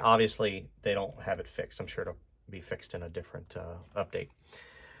 so yeah, obviously they don't have it fixed. I'm sure it'll be fixed in a different update.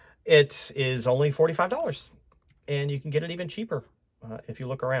 It is only $45, and you can get it even cheaper if you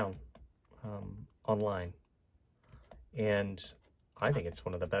look around online. And I think it's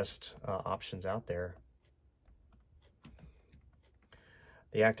one of the best options out there.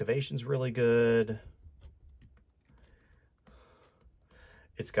 The activation's really good.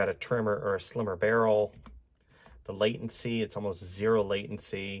 It's got a trimmer or a slimmer barrel. The latency, it's almost zero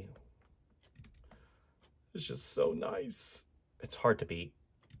latency. It's just so nice. It's hard to beat,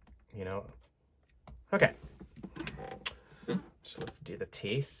 you know. Okay. So let's do the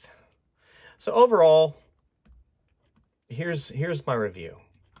teeth. So overall, here's my review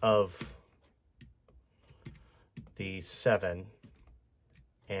of the 7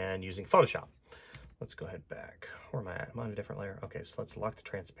 and using Photoshop. let's go ahead back. Where am I at? I'm on a different layer. Okay, so let's lock the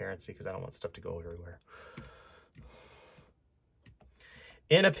transparency because I don't want stuff to go everywhere.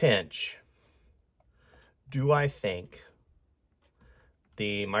 In a pinch, do I think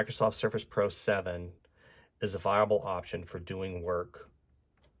the Microsoft Surface Pro 7 is a viable option for doing work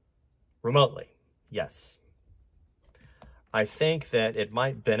remotely? Yes. I think that it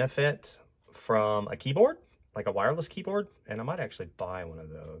might benefit from a keyboard, like a wireless keyboard, and I might actually buy one of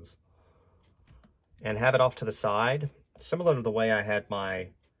those and have it off to the side, similar to the way I had my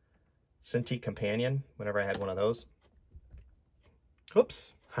Cintiq Companion whenever I had one of those.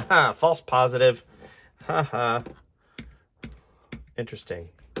 Oops. Haha, false positive. Haha. Interesting.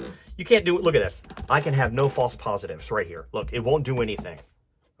 You can't do it. Look at this. I can have no false positives right here. Look, it won't do anything.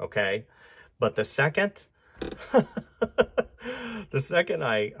 Okay? But the second the second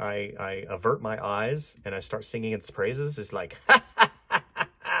I avert my eyes and I start singing its praises, it's like, ha ha ha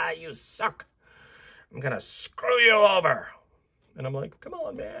ha, you suck. I'm gonna screw you over. And I'm like, come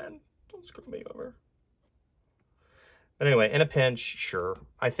on, man. Don't screw me over. But anyway, in a pinch, sure.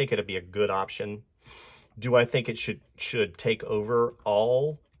 I think it'd be a good option. Do I think it should take over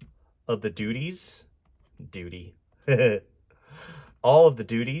all of the duties? All of the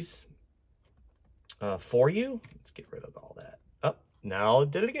duties for you? Let's get rid of all that. Oh, now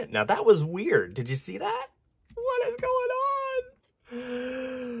it did it again. Now that was weird. Did you see that? What is going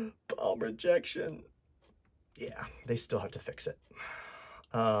on? Palm rejection. Yeah, they still have to fix it.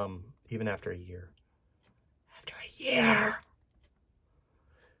 Even after a year. After a year.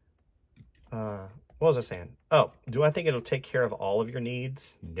 What was I saying? Oh, do I think it'll take care of all of your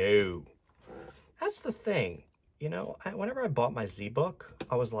needs? No. That's the thing. You know, whenever I bought my ZBook,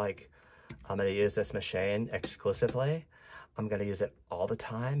 I was like, I'm going to use this machine exclusively. I'm going to use it all the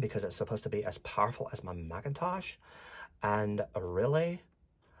time because it's supposed to be as powerful as my Macintosh. And really,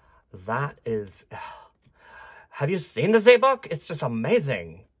 that is... Have you seen the ZBook? It's just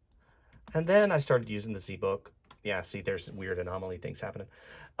amazing. And then I started using the ZBook. Yeah, see, there's weird anomaly things happening.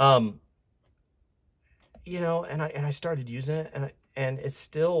 You know, and I started using it, and it's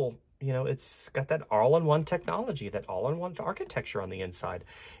still, you know, it's got that all-in-one technology, that all-in-one architecture on the inside.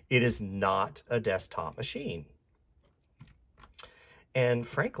 It is not a desktop machine. And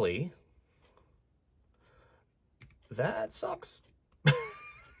frankly, that sucks.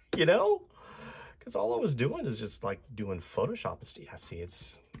 You know? Because all I was doing is just like doing Photoshop. Yeah, see,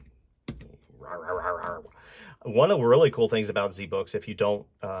 it's... One of the really cool things about ZBooks,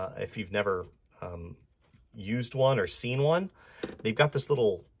 if you've never used one or seen one, they've got this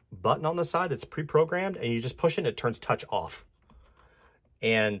little button on the side that's pre-programmed, and you just push it and it turns touch off.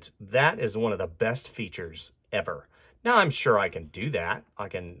 And that is one of the best features ever. Now, I'm sure I can do that. I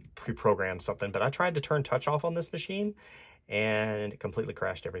can pre-program something, but I tried to turn touch off on this machine, and it completely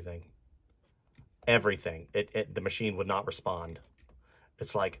crashed everything. Everything. The machine would not respond.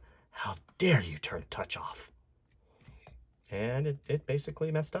 It's like, how dare you turn touch off? And it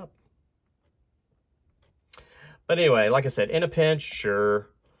basically messed up. But anyway, like I said, in a pinch, sure.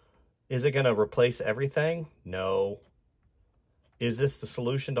 Is it going to replace everything? No. Is this the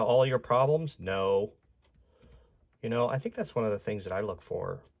solution to all your problems? No. You know, I think that's one of the things that I look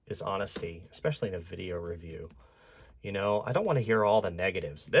for is honesty, especially in a video review. You know, I don't want to hear all the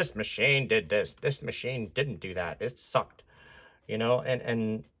negatives. This machine did this. This machine didn't do that. It sucked. You know,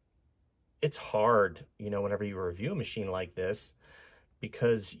 and it's hard, you know, whenever you review a machine like this,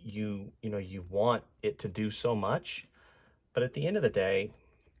 because you want it to do so much. But at the end of the day,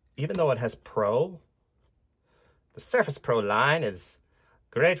 even though it has Pro, the Surface Pro line is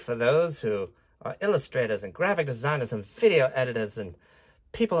great for those who are illustrators and graphic designers and video editors and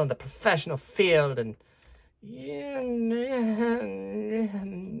people in the professional field. And yeah,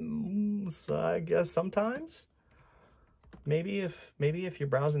 so I guess sometimes maybe if you're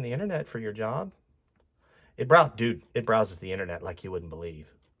browsing the internet for your job, it browses the internet like you wouldn't believe.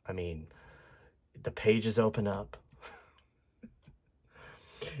 I mean, the pages open up.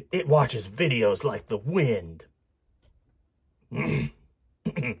 It watches videos like the wind. You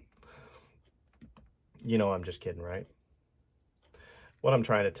know, I'm just kidding, right? What I'm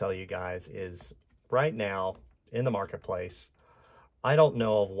trying to tell you guys is right now in the marketplace, I don't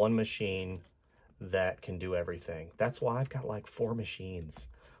know of one machine that can do everything. That's why I've got like 4 machines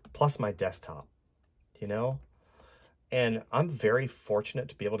plus my desktop, you know? And I'm very fortunate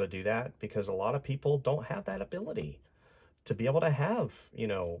to be able to do that because a lot of people don't have that ability to be able to have, you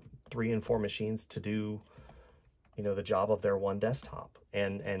know, 3 and 4 machines to do, you know, the job of their one desktop.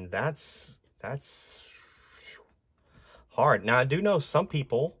 And that's hard. Now, I do know some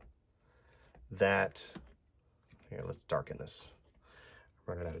people that, here, let's darken this.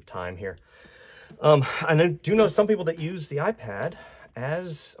 I'm running out of time here. I do know some people that use the iPad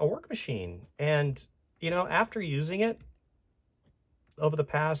as a work machine. And, you know, after using it over the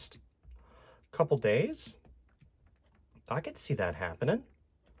past couple days, I could see that happening.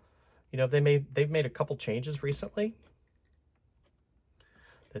 You know, they've made a couple changes recently.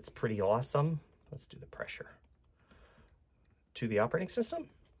 That's pretty awesome. Let's do the pressure to the operating system.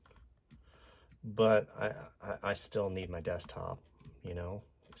 But I still need my desktop, you know.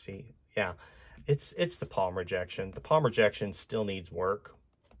 See, yeah, it's the palm rejection. The palm rejection still needs work.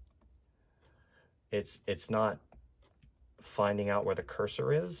 It's not finding out where the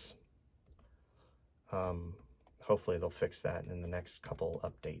cursor is. Hopefully they'll fix that in the next couple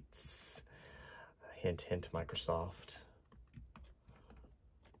updates. Hint, hint, Microsoft.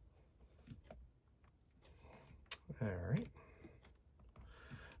 All right.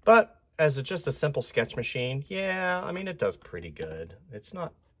 But as just a simple sketch machine, yeah, I mean, it does pretty good. It's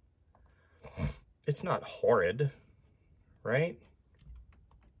not horrid, right?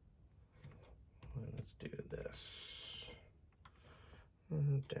 Let's do this.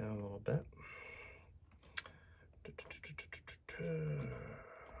 Down a little bit.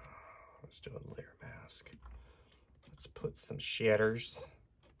 Let's do a layer mask. Let's put some shadows.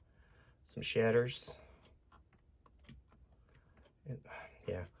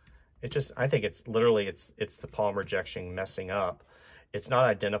 Yeah, I think it's literally, it's the palm rejection messing up. It's not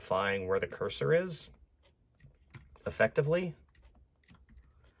identifying where the cursor is effectively.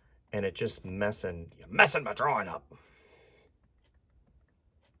 And it just you're messing my drawing up.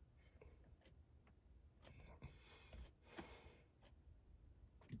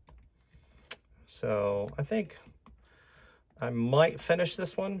 So I think I might finish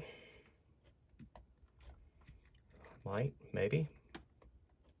this one. Maybe.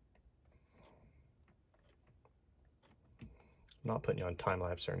 I'm not putting you on time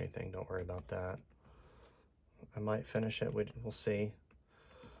lapse or anything. Don't worry about that. I might finish it. We'll see.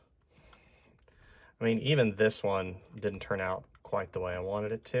 I mean, even this one didn't turn out quite the way I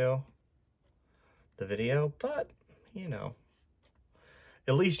wanted it to, the video, but, you know,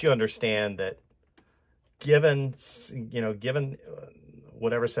 at least you understand that given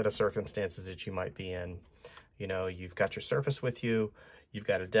whatever set of circumstances that you might be in, you know, you've got your surface with you, you've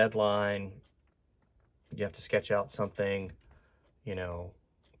got a deadline, you have to sketch out something, you know,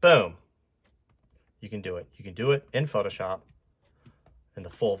 boom, you can do it. You can do it in Photoshop, in the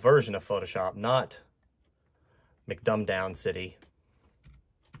full version of Photoshop, not McDumbed-down City,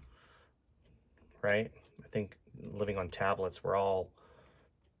 right? I think living on tablets, we're all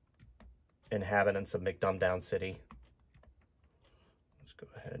inhabitants of McDumbed-down City. Let's go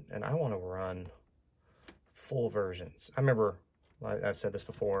ahead, and I want to run full versions. I remember, I've said this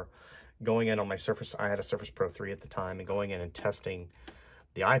before, going in on my Surface, I had a Surface Pro 3 at the time, and going in and testing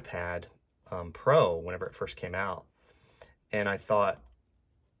the iPad Pro whenever it first came out. And I thought,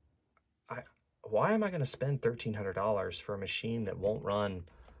 why am I going to spend $1,300 for a machine that won't run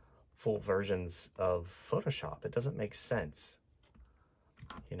full versions of Photoshop? It doesn't make sense,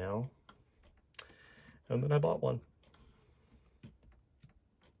 you know? And then I bought one.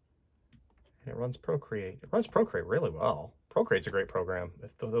 And it runs Procreate. It runs Procreate really well. Procreate's a great program.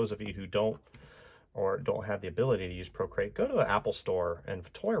 If those of you who don't have the ability to use Procreate, go to an Apple store and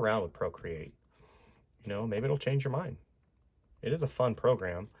toy around with Procreate. You know, maybe it'll change your mind. It is a fun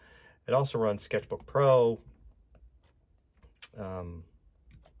program. It also runs Sketchbook Pro. And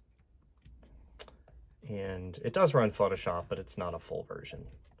it does run Photoshop, but it's not a full version.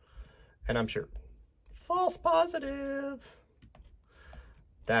 And I'm sure, false positive.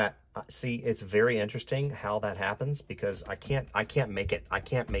 That, see, it's very interesting how that happens, because I can't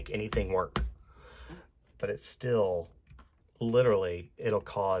make anything work. But it's still, literally, it'll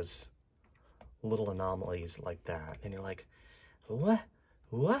cause little anomalies like that. And you're like, what?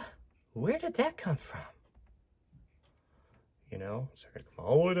 Where did that come from? You know, so I gotta come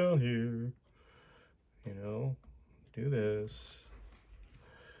all the way down here, you know, do this,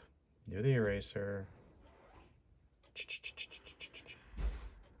 do the eraser.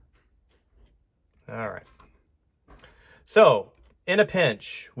 All right. So, in a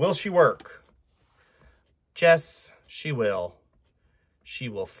pinch, will she work? Jess, she will. She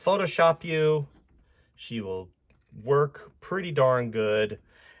will Photoshop you. She will work pretty darn good.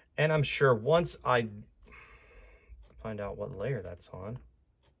 And I'm sure once I find out what layer that's on,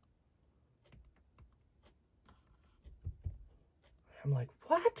 I'm like,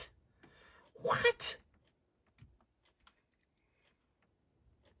 what? What?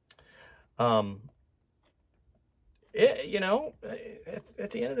 You know,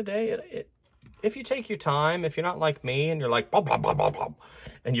 at the end of the day, if you take your time, if you're not like me and you're like, blah, blah, blah, blah, blah,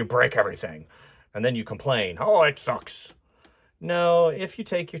 and you break everything, and then you complain, oh, it sucks. No, if you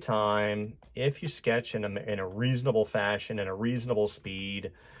take your time, if you sketch in a reasonable fashion, in a reasonable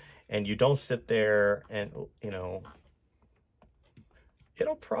speed, and you don't sit there and, you know,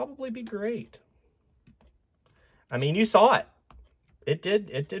 it'll probably be great. I mean, you saw it. It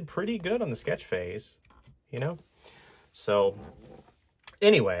did pretty good on the sketch phase, you know? So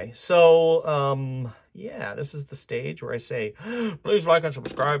anyway, so yeah, this is the stage where I say, please like and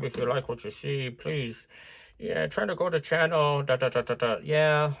subscribe if you like what you see. Please, yeah, try to go to channel,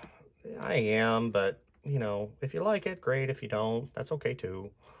 Yeah, I am, but, you know, if you like it, great. If you don't, that's okay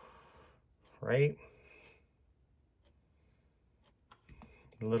too, right?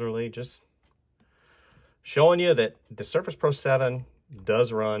 Literally just showing you that the Surface Pro 7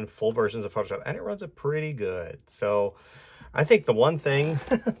 does run full versions of Photoshop, and it runs it pretty good. So I think the one thing,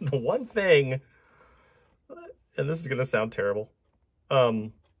 the one thing, and this is going to sound terrible,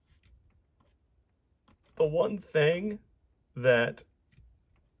 the one thing that,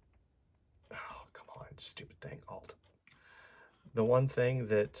 oh, come on, stupid thing, Alt. The one thing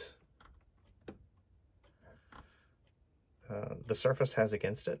that the Surface has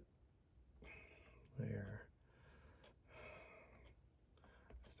against it, there,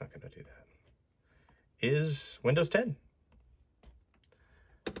 it's not going to do that, is Windows 10.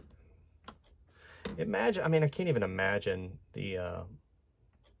 Imagine, I mean, I can't even imagine the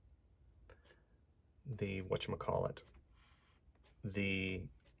whatchamacallit, the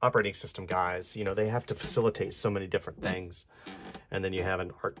operating system guys, you know, they have to facilitate so many different things. And then you have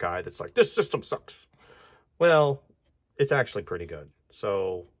an art guy that's like, this system sucks. Well, it's actually pretty good.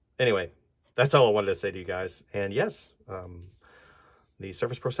 So anyway, that's all I wanted to say to you guys. And yes, the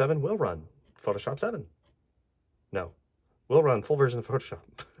Surface Pro 7 will run Photoshop 7. No, will run full version of Photoshop.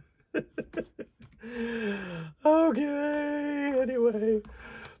 Okay, anyway,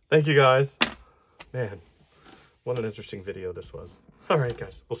 thank you guys. Man, what an interesting video this was. All right,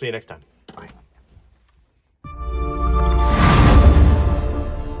 guys, we'll see you next time. Bye.